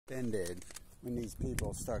offended when these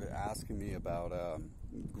people started asking me about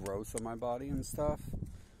growth on my body and stuff,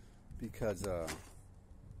 because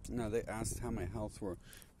they asked how my health were,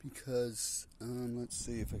 because let's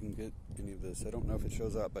see if I can get any of this. I don't know if it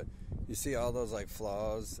shows up, but you see all those like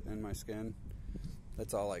flaws in my skin?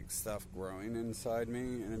 That's all like stuff growing inside me,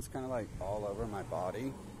 and it's kind of like all over my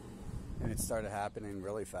body, and it started happening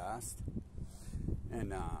really fast.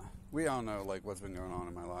 And we all know like what's been going on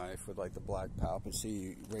in my life with like the black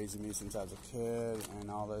papacy raising me since I was a kid and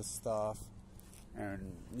all this stuff.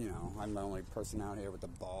 And you know, I'm the only person out here with the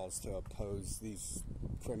balls to oppose these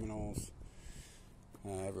criminals.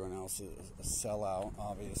 Everyone else is a sellout,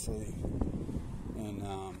 obviously.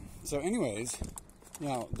 And so anyways, you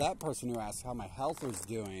know, that person who asked how my health was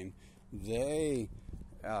doing, they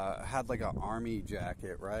had like an army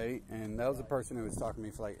jacket, right? And that was a person who was talking to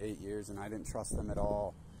me for like 8 years, and I didn't trust them at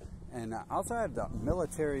all. And I also had the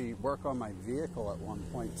military work on my vehicle at one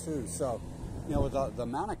point too. So, you know, with the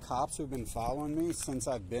amount of cops who've been following me since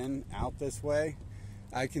I've been out this way,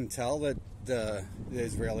 I can tell that the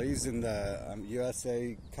Israelis and the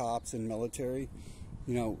USA cops and military,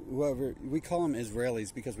 you know, whoever, we call them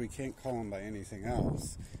Israelis because we can't call them by anything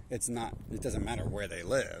else. It doesn't matter where they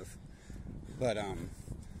live. But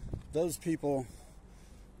those people,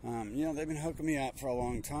 you know, they've been hooking me up for a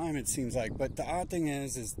long time, it seems like. But the odd thing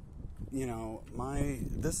is, you know,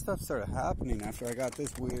 this stuff started happening after I got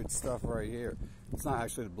this weird stuff right here. It's not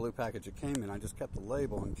actually the blue package it came in. I just kept the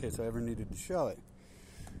label in case I ever needed to show it.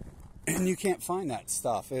 And you can't find that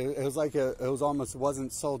stuff. It was like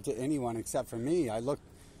wasn't sold to anyone except for me.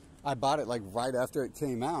 I bought it like right after it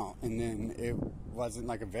came out, and then it wasn't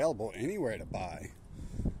like available anywhere to buy.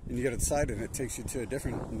 And you go to the site and it takes you to a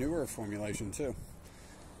different, newer formulation too.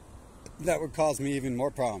 That would cause me even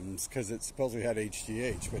more problems because it supposedly had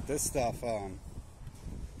HGH. But this stuff,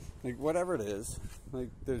 like whatever it is, like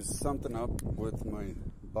there's something up with my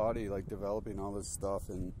body, like developing all this stuff.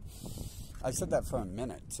 And I said that for a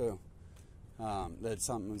minute too. That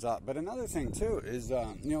something was up. But another thing too is,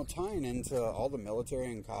 you know, tying into all the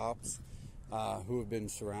military and cops who have been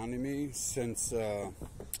surrounding me since,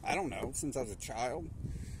 I don't know, since I was a child,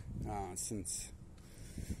 since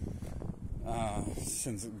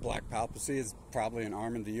black papacy is probably an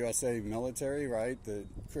arm of the USA military, right? The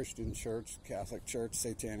Christian church, Catholic church,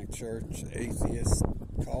 satanic church, atheist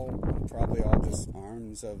cult, probably all just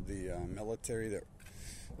arms of the military that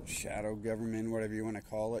shadow government, whatever you want to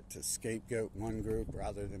call it, to scapegoat one group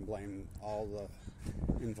rather than blame all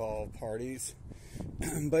the involved parties.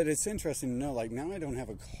 But it's interesting to know, like, now I don't have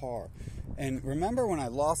a car. And remember when I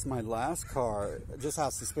lost my last car, just how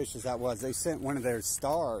suspicious that was. They sent one of their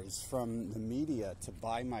stars from the media to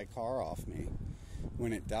buy my car off me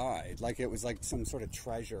when it died. Like it was like some sort of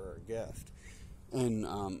treasure or gift. And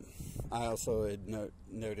I also had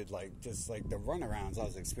noted like just like the runarounds I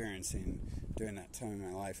was experiencing during that time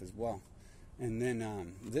in my life as well. And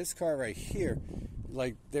then this car right here,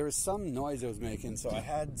 like there was some noise it was making, so I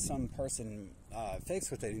had some person fix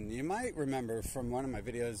with it. And you might remember from one of my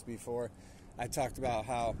videos before, I talked about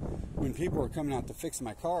how when people were coming out to fix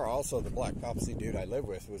my car, also the black papacy dude I live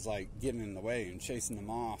with was like getting in the way and chasing them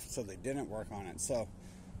off, so they didn't work on it. So,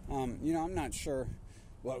 you know, I'm not sure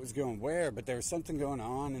what was going where, but there was something going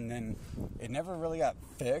on, and then it never really got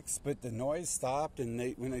fixed, but the noise stopped, and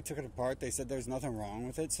when they took it apart, they said there's nothing wrong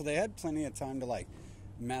with it. So they had plenty of time to like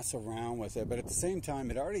mess around with it, but at the same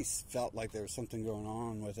time, it already felt like there was something going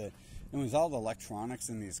on with it. And with all the electronics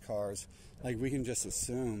in these cars, like we can just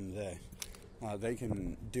assume that they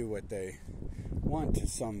can do what they want to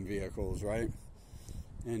some vehicles, right?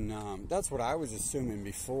 And that's what I was assuming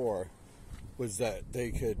before, was that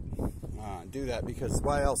they could do that, because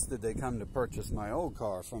why else did they come to purchase my old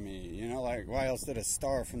car from me? You know, like why else did a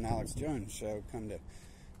star from the Alex Jones show come to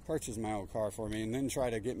purchase my old car for me and then try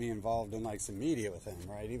to get me involved in like some media with him,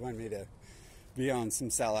 right? He wanted me to be on some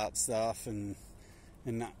sellout stuff and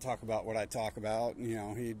not talk about what I talk about. You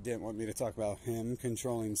know, he didn't want me to talk about him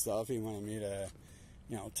controlling stuff. He wanted me to,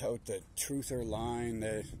 you know, tote the truther line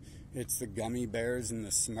that it's the gummy bears and the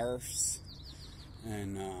Smurfs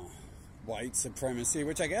and white supremacy,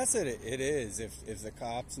 which I guess it is if the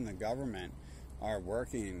cops and the government are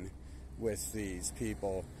working with these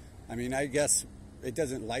people. I mean, I guess it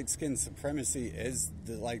doesn't, light-skinned supremacy is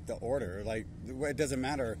the order. Like, it doesn't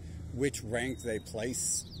matter which rank they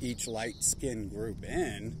place each light-skinned group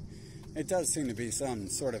in. It does seem to be some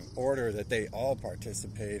sort of order that they all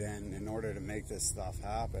participate in order to make this stuff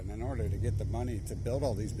happen, in order to get the money to build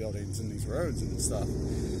all these buildings and these roads and stuff.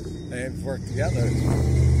 They have worked together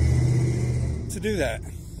to do that.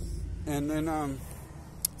 And then,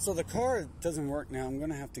 so the car doesn't work now. I'm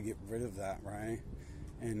going to have to get rid of that, right?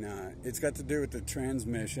 And it's got to do with the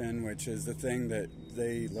transmission, which is the thing that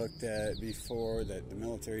they looked at before, that the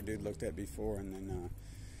military dude looked at before, and then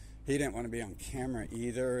he didn't want to be on camera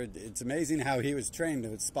either. It's amazing how he was trained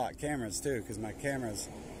to spot cameras too, because my cameras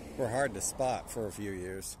were hard to spot for a few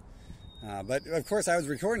years. But of course I was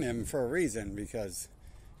recording him for a reason, because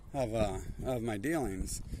of my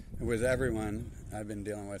dealings with everyone I've been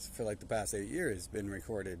dealing with for like the past 8 years been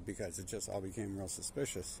recorded, because it just all became real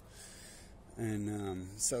suspicious. And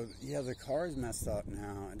so yeah, the car's messed up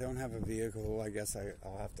now. I don't have a vehicle. I guess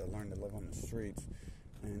I'll have to learn to live on the streets.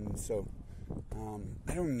 And so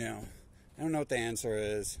I don't know. I don't know what the answer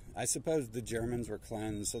is. I suppose the Germans were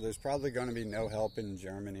cleansed, so there's probably going to be no help in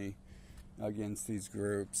Germany against these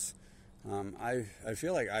groups. I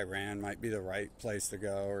feel like Iran might be the right place to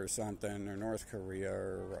go, or something, or North Korea,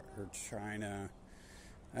 or China.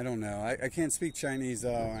 I don't know. I can't speak Chinese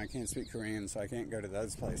though, and I can't speak Korean, so I can't go to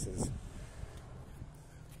those places.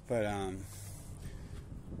 But I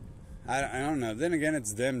don't know. Then again,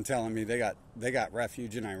 it's them telling me they got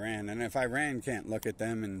refuge in Iran, and if Iran can't look at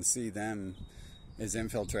them and see them as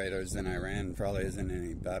infiltrators, then Iran probably isn't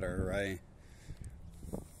any better, right?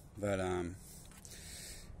 But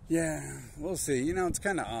yeah, we'll see. You know, it's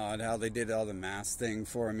kind of odd how they did all the mask thing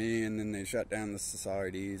for me, and then they shut down the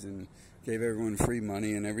societies and gave everyone free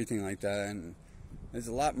money and everything like that. And there's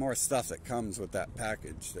a lot more stuff that comes with that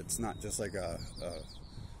package. That's not just like a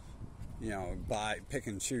you know, pick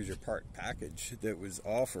and choose your part package that was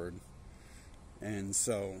offered. And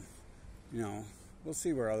so, you know, we'll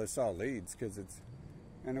see where all this all leads, because it's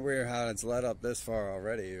kind of weird how it's led up this far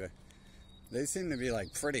already. They seem to be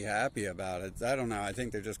like pretty happy about it. I don't know, I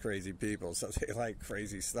think they're just crazy people, so they like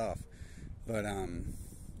crazy stuff. But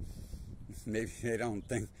maybe they don't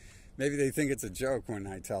think, maybe they think it's a joke when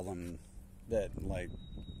I tell them that, like,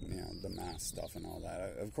 you know, the mask stuff and all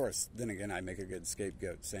that. Of course, then again, I make a good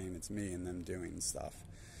scapegoat saying it's me and them doing stuff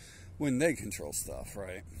when they control stuff,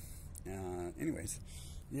 right? Anyways,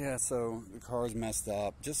 yeah, so the car's messed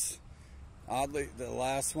up. Just oddly, the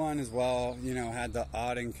last one as well, you know, had the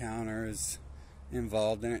odd encounters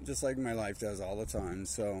involved in it, just like my life does all the time.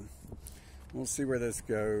 So we'll see where this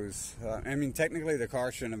goes. I mean, technically the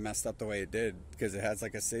car shouldn't have messed up the way it did, because it has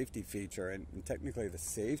like a safety feature, and technically the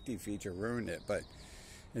safety feature ruined it. But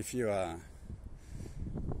if you, I'm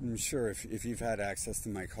sure if you've had access to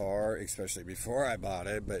my car, especially before I bought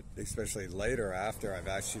it, but especially later after I've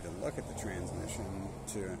asked you to look at the transmission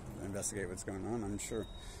to investigate what's going on, I'm sure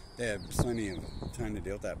they have plenty of time to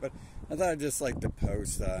deal with that. But I thought I'd just like to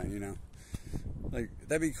post, you know, like,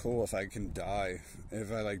 that'd be cool if I can die,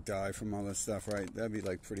 if I like die from all this stuff, right? That'd be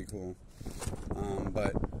like pretty cool.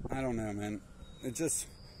 But I don't know, man. It just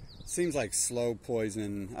seems like slow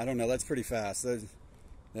poison. I don't know. That's pretty fast. That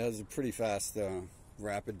was a pretty fast,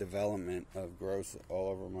 rapid development of growth all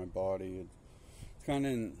over my body. It's kind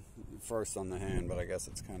of first on the hand, but I guess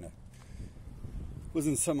it's kind of was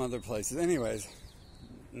in some other places. Anyways,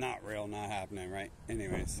 not real, not happening, right?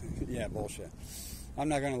 Anyways, yeah, bullshit. I'm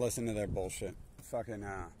not going to listen to their bullshit. Fucking,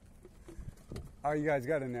 all you guys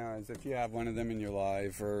got to know is if you have one of them in your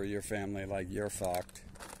life or your family, like, you're fucked.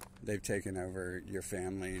 They've taken over your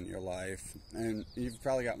family and your life. And you've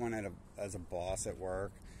probably got one as a boss at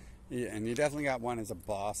work. And you definitely got one as a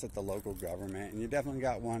boss at the local government. And you definitely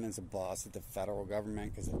got one as a boss at the federal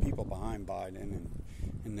government, because the people behind Biden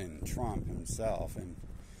and then Trump himself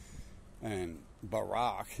and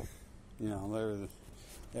Barack, you know,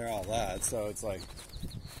 they're all that. So it's like,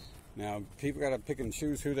 now people got to pick and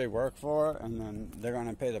choose who they work for, and then they're going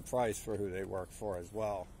to pay the price for who they work for as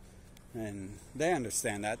well. And they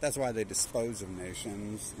understand that. That's why they dispose of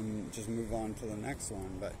nations and just move on to the next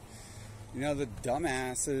one. But you know, the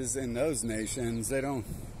dumbasses in those nations, they don't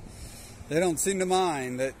seem to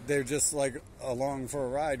mind that they're just like along for a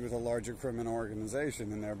ride with a larger criminal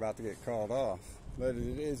organization, and they're about to get called off. But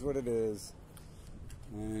it is what it is.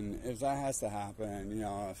 And if that has to happen, you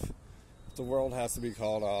know, if the world has to be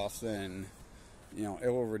called off, then, you know, it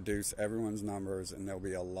will reduce everyone's numbers, and there'll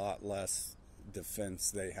be a lot less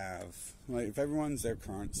defense they have. Like, if everyone's their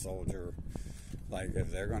current soldier, like,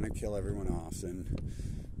 if they're going to kill everyone off, then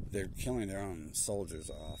they're killing their own soldiers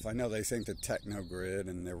off. I know they think the techno-grid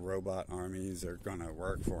and their robot armies are going to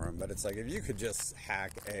work for them, but it's like, if you could just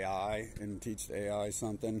hack AI and teach the AI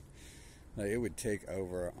something, like, it would take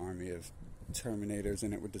over an army of Terminators,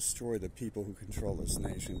 and it would destroy the people who control this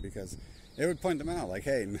nation, because it would point them out, like,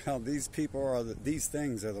 hey, now these people are these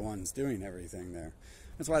things are the ones doing everything there.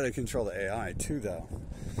 That's why they control the AI too, though.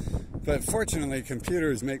 But fortunately,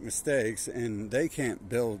 computers make mistakes, and they can't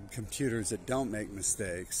build computers that don't make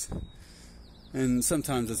mistakes. And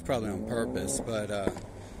sometimes it's probably on purpose, but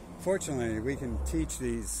fortunately, we can teach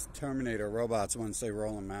these Terminator robots once they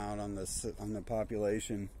roll them out on the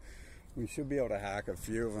population. We should be able to hack a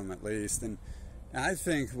few of them at least, and I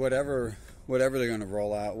think whatever they're going to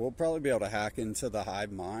roll out, we'll probably be able to hack into the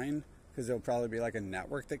hive mind, because there'll probably be like a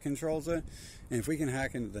network that controls it. And if we can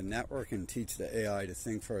hack into the network and teach the AI to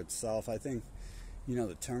think for itself, I think,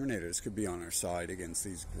 the Terminators could be on our side against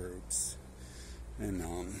these groups. And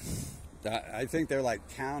I think they're like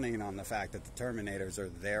counting on the fact that the Terminators are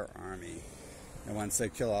their army. And once they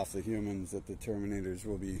kill off the humans, that the Terminators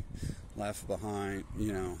will be left behind,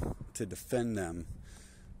 to defend them.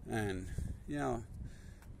 And,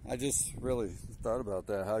 I just really thought about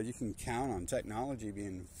that, how you can count on technology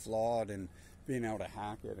being flawed and being able to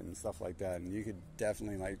hack it and stuff like that. And you could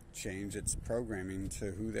definitely change its programming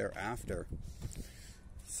to who they're after.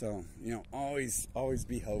 So, always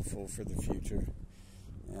be hopeful for the future.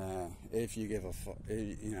 If you give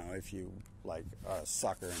if you like a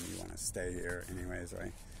sucker and you want to stay here anyways,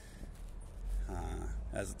 right?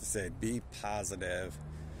 As to say, be positive.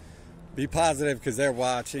 Be positive, because they're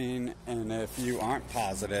watching, and if you aren't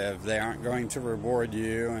positive, they aren't going to reward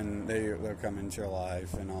you, and they'll come into your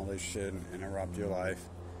life and all this shit and interrupt your life.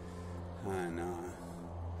 And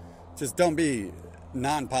just don't be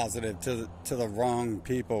non-positive to the wrong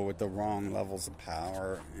people with the wrong levels of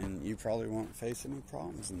power, and you probably won't face any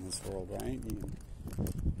problems in this world, right? You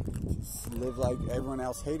just live like everyone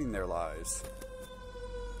else, hating their lives.